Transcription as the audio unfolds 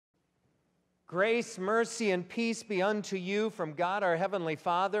Grace, mercy, and peace be unto you from God our Heavenly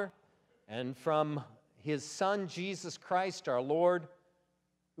Father and from His Son, Jesus Christ our Lord,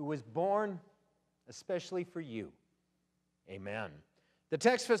 who was born especially for you. Amen. The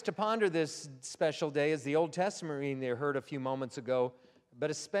text for us to ponder this special day is the Old Testament reading they heard a few moments ago, but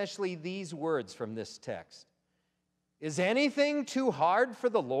especially these words from this text. Is anything too hard for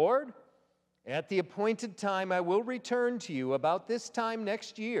the Lord? At the appointed time I will return to you about this time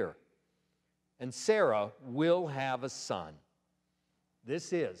next year, and Sarah will have a son.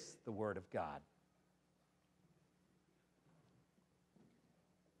 This is the word of God.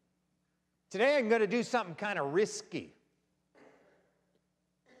 Today I'm going to do something kind of risky.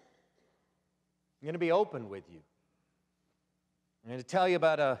 I'm going to be open with you. I'm going to tell you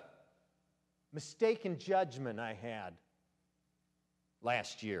about a mistaken judgment I had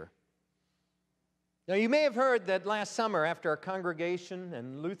last year. Now, you may have heard that last summer, after our congregation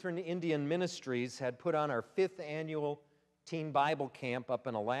and Lutheran Indian Ministries had put on our 5th annual teen Bible camp up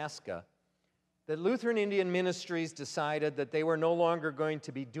in Alaska, that Lutheran Indian Ministries decided that they were no longer going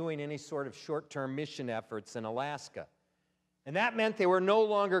to be doing any sort of short-term mission efforts in Alaska. And that meant they were no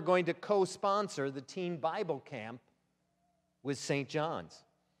longer going to co-sponsor the teen Bible camp with St. John's.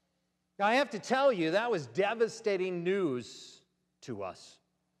 Now, I have to tell you, that was devastating news to us.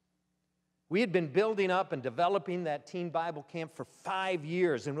 We had been building up and developing that teen Bible camp for 5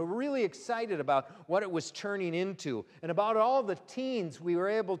 years, and we were really excited about what it was turning into and about all the teens we were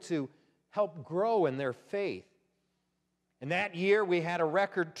able to help grow in their faith. And that year, we had a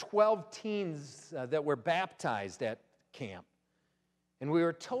record 12 teens that were baptized at camp. And we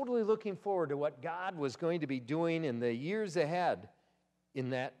were totally looking forward to what God was going to be doing in the years ahead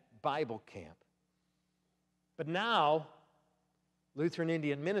in that Bible camp. But now, Lutheran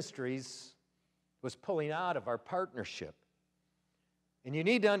Indian Ministries was pulling out of our partnership. And you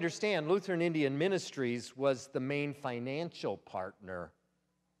need to understand, Lutheran Indian Ministries was the main financial partner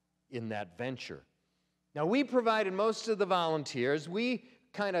in that venture. Now, we provided most of the volunteers. We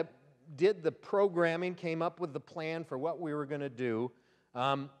kind of did the programming, came up with the plan for what we were going to do.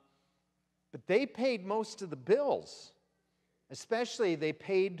 But they paid most of the bills. Especially, they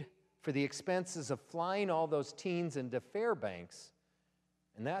paid for the expenses of flying all those teens into Fairbanks.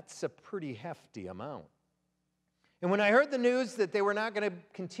 And that's a pretty hefty amount. And when I heard the news that they were not going to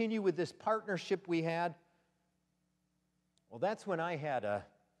continue with this partnership we had, well, that's when I had a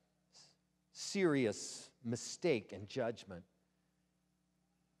serious mistake in judgment.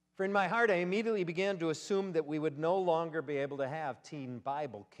 For in my heart, I immediately began to assume that we would no longer be able to have teen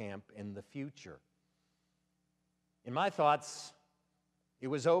Bible camp in the future. In my thoughts, it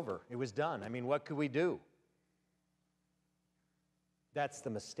was over. It was done. I mean, what could we do? That's the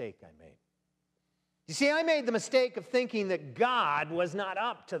mistake I made. You see, I made the mistake of thinking that God was not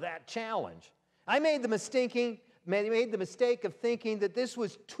up to that challenge. I made the mistake of thinking that this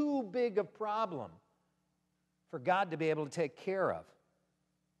was too big a problem for God to be able to take care of.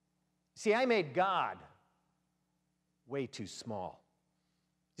 See, I made God way too small.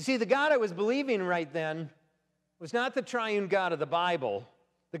 You see, the God I was believing right then was not the triune God of the Bible,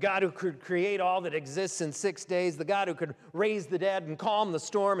 the God who could create all that exists in 6 days, the God who could raise the dead and calm the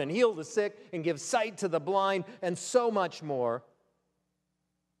storm and heal the sick and give sight to the blind and so much more.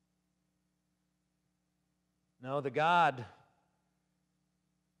 No, the God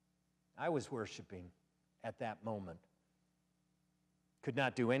I was worshiping at that moment could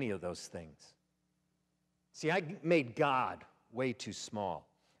not do any of those things. See, I made God way too small.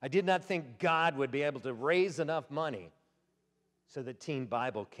 I did not think God would be able to raise enough money so that teen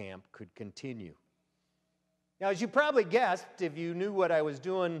Bible camp could continue. Now, as you probably guessed, if you knew what I was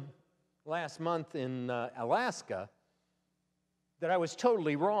doing last month in Alaska, that I was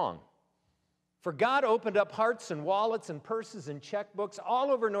totally wrong. For God opened up hearts and wallets and purses and checkbooks all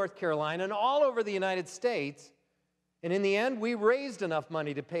over North Carolina and all over the United States. And in the end, we raised enough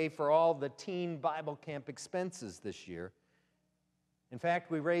money to pay for all the teen Bible camp expenses this year. In fact,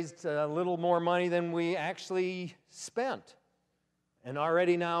 we raised a little more money than we actually spent, and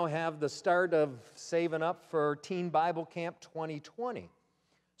already now have the start of saving up for Teen Bible Camp 2020.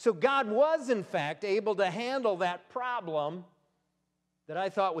 So God was, in fact, able to handle that problem that I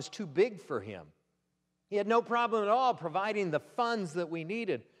thought was too big for Him. He had no problem at all providing the funds that we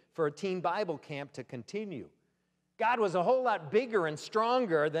needed for a Teen Bible Camp to continue. God was a whole lot bigger and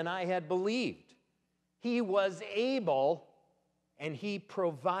stronger than I had believed. He was able, and He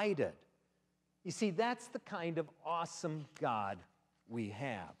provided. You see, that's the kind of awesome God we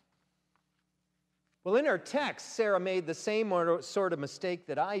have. Well, in our text, Sarah made the same sort of mistake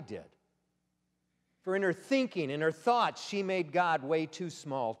that I did. For in her thinking, in her thoughts, she made God way too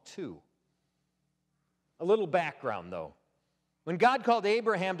small too. A little background, though. When God called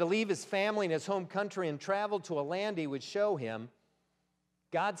Abraham to leave his family and his home country and travel to a land he would show him,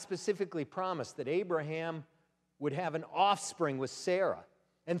 God specifically promised that Abraham would have an offspring with Sarah.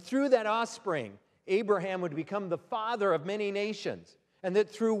 And through that offspring, Abraham would become the father of many nations, and that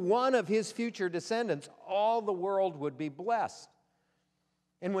through one of his future descendants, all the world would be blessed.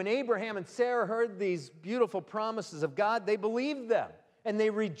 And when Abraham and Sarah heard these beautiful promises of God, they believed them, and they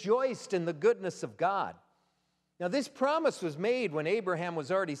rejoiced in the goodness of God. Now, this promise was made when Abraham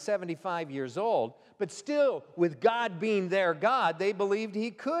was already 75 years old, but still, with God being their God, they believed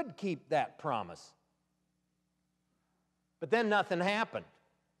he could keep that promise. But then nothing happened.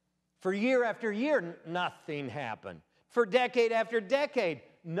 For year after year, nothing happened. For decade after decade,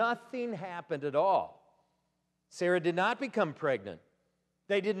 nothing happened at all. Sarah did not become pregnant.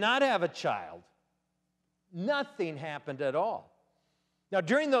 They did not have a child. Nothing happened at all. Now,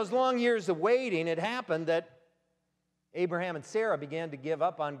 during those long years of waiting, it happened that Abraham and Sarah began to give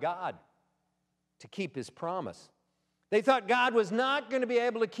up on God to keep his promise. They thought God was not going to be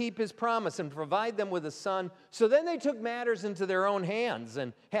able to keep his promise and provide them with a son, so then they took matters into their own hands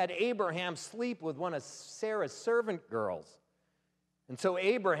and had Abraham sleep with one of Sarah's servant girls. And so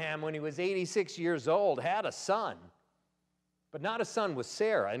Abraham, when he was 86 years old, had a son, but not a son with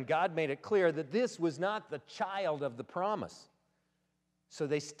Sarah, and God made it clear that this was not the child of the promise. So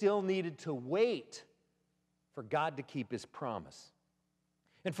they still needed to wait for God to keep his promise.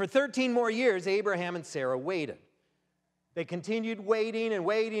 And for 13 more years, Abraham and Sarah waited. They continued waiting and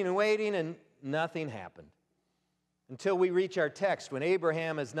waiting and waiting, and nothing happened. Until we reach our text, when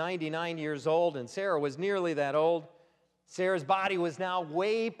Abraham is 99 years old and Sarah was nearly that old. Sarah's body was now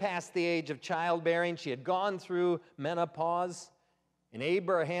way past the age of childbearing. She had gone through menopause, and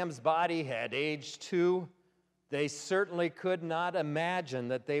Abraham's body had aged too. They certainly could not imagine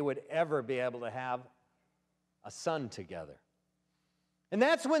that they would ever be able to have a son together. And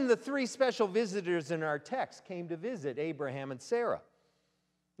that's when the three special visitors in our text came to visit Abraham and Sarah.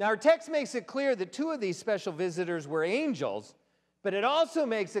 Now, our text makes it clear that two of these special visitors were angels, but it also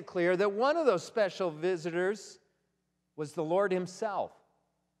makes it clear that one of those special visitors was the Lord himself,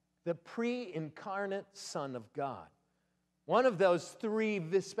 the pre-incarnate Son of God. One of those three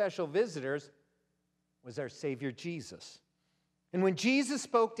special visitors was our Savior Jesus. And when Jesus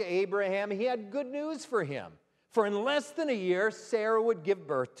spoke to Abraham, he had good news for him. For in less than a year, Sarah would give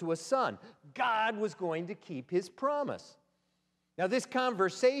birth to a son. God was going to keep his promise. Now, this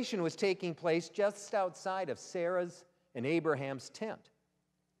conversation was taking place just outside of Sarah's and Abraham's tent.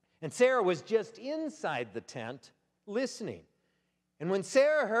 And Sarah was just inside the tent listening. And when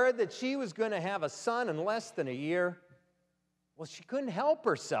Sarah heard that she was going to have a son in less than a year, well, she couldn't help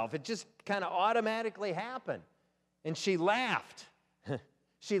herself. It just kind of automatically happened. And she laughed.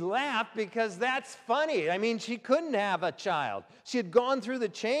 She laughed because that's funny. I mean, she couldn't have a child. She had gone through the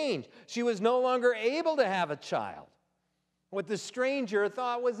change. She was no longer able to have a child. What the stranger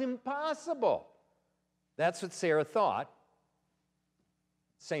thought was impossible. That's what Sarah thought.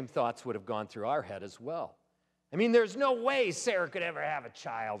 Same thoughts would have gone through our head as well. I mean, there's no way Sarah could ever have a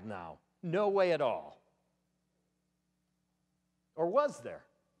child now. No way at all. Or was there?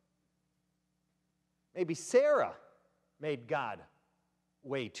 Maybe Sarah made God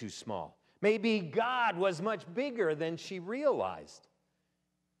way too small. Maybe God was much bigger than she realized.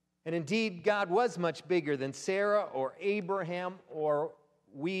 And indeed, God was much bigger than Sarah or Abraham or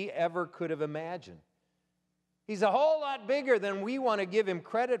we ever could have imagined. He's a whole lot bigger than we want to give him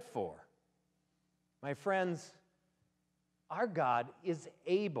credit for. My friends, our God is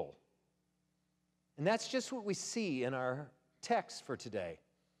able. And that's just what we see in our text for today.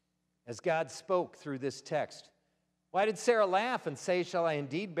 As God spoke through this text, why did Sarah laugh and say, "Shall I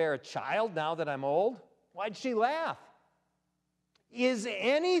indeed bear a child now that I'm old?" Why'd she laugh? Is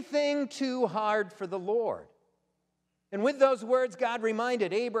anything too hard for the Lord? And with those words, God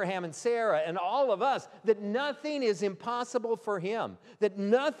reminded Abraham and Sarah and all of us that nothing is impossible for him, that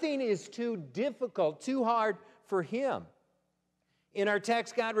nothing is too difficult, too hard for him. In our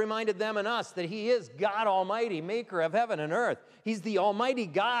text, God reminded them and us that he is God Almighty, maker of heaven and earth. He's the Almighty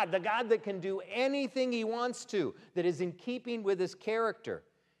God, the God that can do anything he wants to, that is in keeping with his character.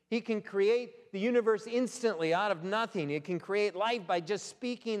 He can create the universe instantly out of nothing. He can create life by just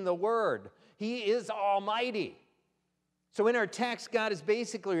speaking the word. He is almighty. So in our text, God is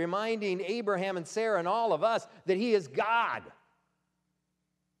basically reminding Abraham and Sarah and all of us that he is God.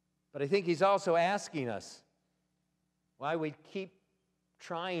 But I think he's also asking us why we keep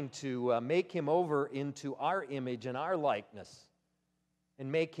trying to make him over into our image and our likeness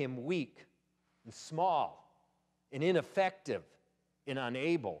and make him weak and small and ineffective and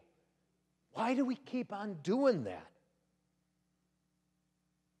unable. Why do we keep on doing that?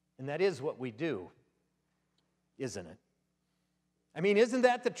 And that is what we do, isn't it? I mean, isn't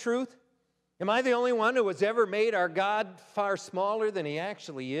that the truth? Am I the only one who has ever made our God far smaller than he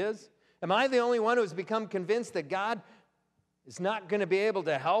actually is? Am I the only one who has become convinced that God is not going to be able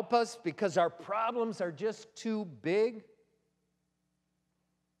to help us because our problems are just too big?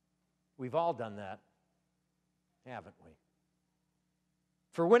 We've all done that, haven't we?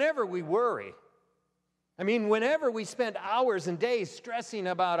 For whenever we worry, whenever we spend hours and days stressing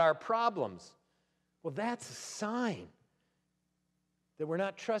about our problems, well, that's a sign that we're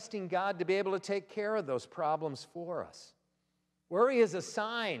not trusting God to be able to take care of those problems for us. Worry is a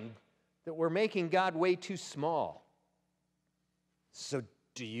sign that we're making God way too small. So,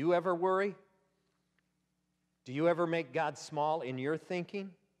 do you ever worry? Do you ever make God small in your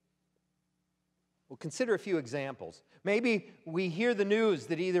thinking? Well, consider a few examples. Maybe we hear the news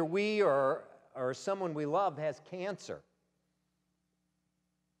that either we or someone we love has cancer.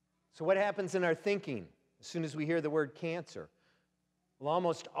 So what happens in our thinking as soon as we hear the word cancer? Well,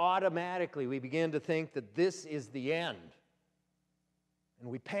 almost automatically we begin to think that this is the end. And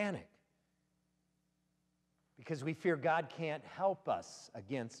we panic because we fear God can't help us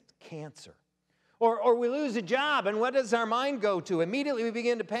against cancer. Or we lose a job, and what does our mind go to? Immediately we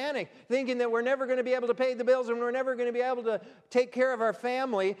begin to panic, thinking that we're never going to be able to pay the bills and we're never going to be able to take care of our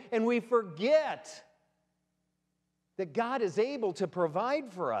family, and we forget that God is able to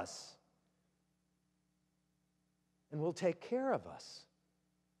provide for us and will take care of us.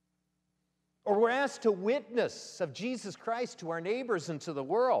 Or we're asked to witness of Jesus Christ to our neighbors and to the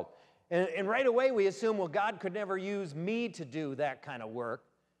world. And right away we assume, well, God could never use me to do that kind of work.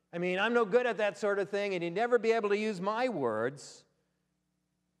 I'm no good at that sort of thing, and he'd never be able to use my words.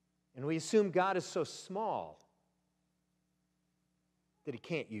 And we assume God is so small that he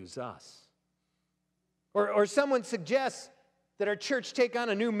can't use us. Or someone suggests that our church take on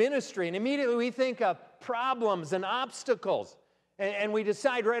a new ministry, and immediately we think of problems and obstacles. And we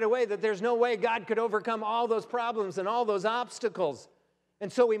decide right away that there's no way God could overcome all those problems and all those obstacles.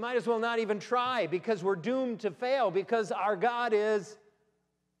 And so we might as well not even try because we're doomed to fail because our God is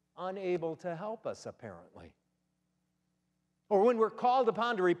unable to help us, apparently. Or when we're called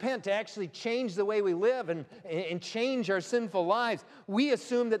upon to repent, to actually change the way we live and change our sinful lives, we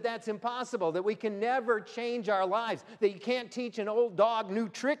assume that that's impossible, that we can never change our lives, that you can't teach an old dog new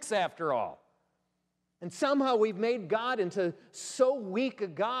tricks after all. And somehow we've made God into so weak a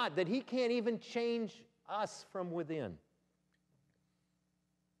God that he can't even change us from within.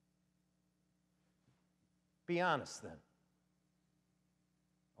 Be honest then.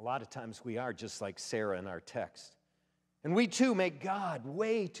 A lot of times we are just like Sarah in our text. And we too make God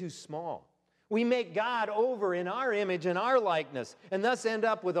way too small. We make God over in our image and our likeness, and thus end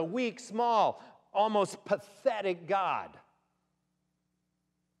up with a weak, small, almost pathetic God.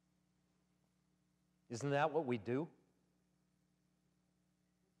 Isn't that what we do?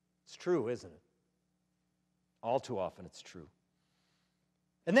 It's true, isn't it? All too often it's true.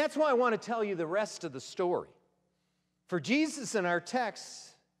 And that's why I want to tell you the rest of the story. For Jesus in our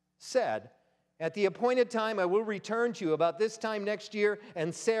text said, "At the appointed time I will return to you about this time next year,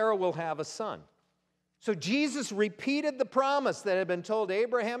 and Sarah will have a son." So Jesus repeated the promise that had been told to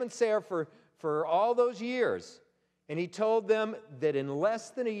Abraham and Sarah for all those years. And he told them that in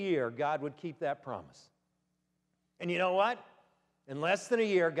less than a year, God would keep that promise. And you know what? In less than a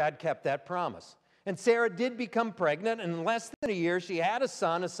year, God kept that promise. And Sarah did become pregnant, and in less than a year, she had a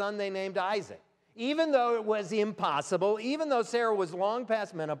son they named Isaac. Even though it was impossible, even though Sarah was long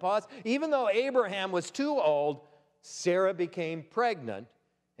past menopause, even though Abraham was too old, Sarah became pregnant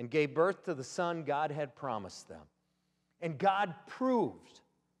and gave birth to the son God had promised them. And God proved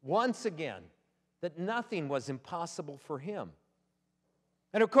once again that nothing was impossible for him.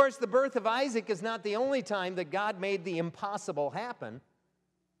 And of course, the birth of Isaac is not the only time that God made the impossible happen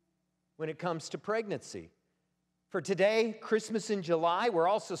when it comes to pregnancy. For today, Christmas in July, we're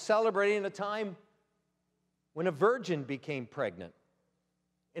also celebrating a time when a virgin became pregnant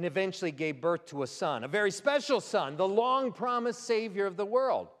and eventually gave birth to a son, a very special son, the long-promised Savior of the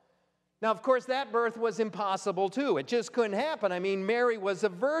world. Now, of course, that birth was impossible too. It just couldn't happen. Mary was a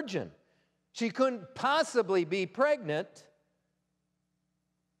virgin. She couldn't possibly be pregnant,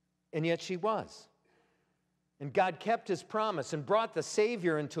 and yet she was. And God kept his promise and brought the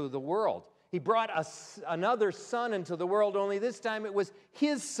Savior into the world. He brought another son into the world, only this time it was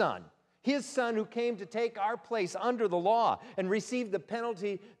his son who came to take our place under the law and receive the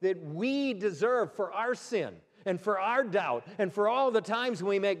penalty that we deserve for our sin and for our doubt and for all the times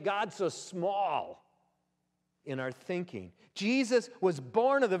when we make God so small in our thinking. Jesus was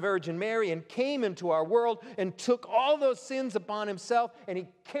born of the Virgin Mary and came into our world and took all those sins upon himself, and he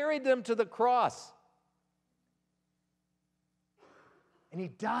carried them to the cross. And he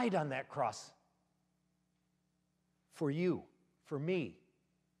died on that cross for you, for me,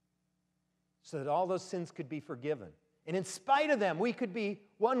 so that all those sins could be forgiven. And in spite of them, we could be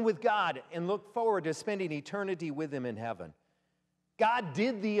one with God and look forward to spending eternity with him in heaven. God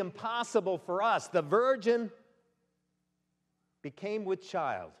did the impossible for us. The Virgin became with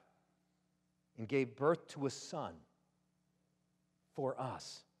child and gave birth to a son for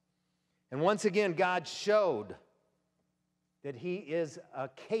us. And once again, God showed that he is a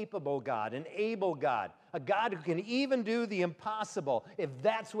capable God, an able God, a God who can even do the impossible if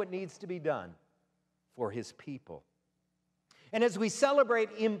that's what needs to be done for his people. And as we celebrate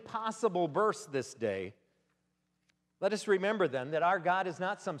impossible births this day, let us remember then that our God is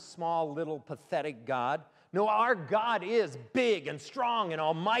not some small, little, pathetic God. No, our God is big and strong and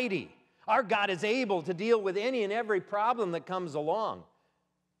almighty. Our God is able to deal with any and every problem that comes along.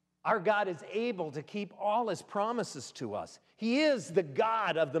 Our God is able to keep all his promises to us. He is the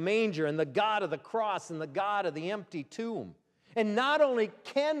God of the manger and the God of the cross and the God of the empty tomb. And not only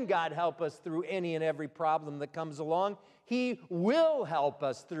can God help us through any and every problem that comes along, he will help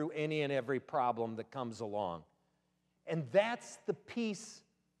us through any and every problem that comes along. And that's the peace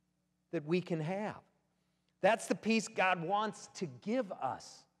that we can have. That's the peace God wants to give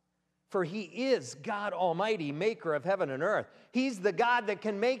us. For he is God Almighty, maker of heaven and earth. He's the God that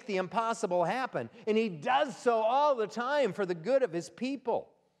can make the impossible happen. And he does so all the time for the good of his people.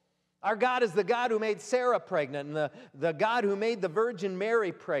 Our God is the God who made Sarah pregnant and the God who made the Virgin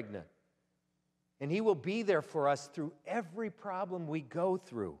Mary pregnant. And he will be there for us through every problem we go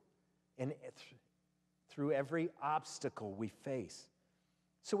through and through every obstacle we face.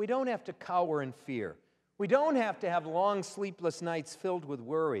 So we don't have to cower in fear. We don't have to have long sleepless nights filled with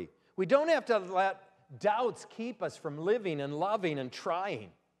worry. We don't have to let doubts keep us from living and loving and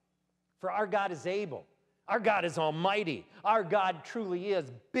trying. For our God is able. Our God is almighty. Our God truly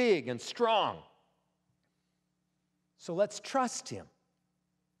is big and strong. So let's trust him.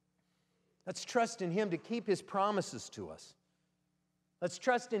 Let's trust in him to keep his promises to us. Let's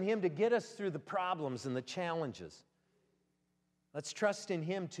trust in him to get us through the problems and the challenges. Let's trust in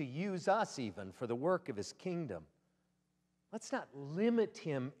him to use us even for the work of his kingdom. Let's not limit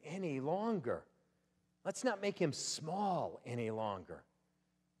him any longer. Let's not make him small any longer.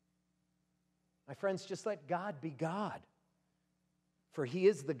 My friends, just let God be God, for he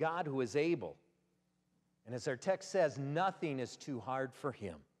is the God who is able. And as our text says, nothing is too hard for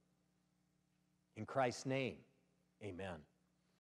him. In Christ's name, amen.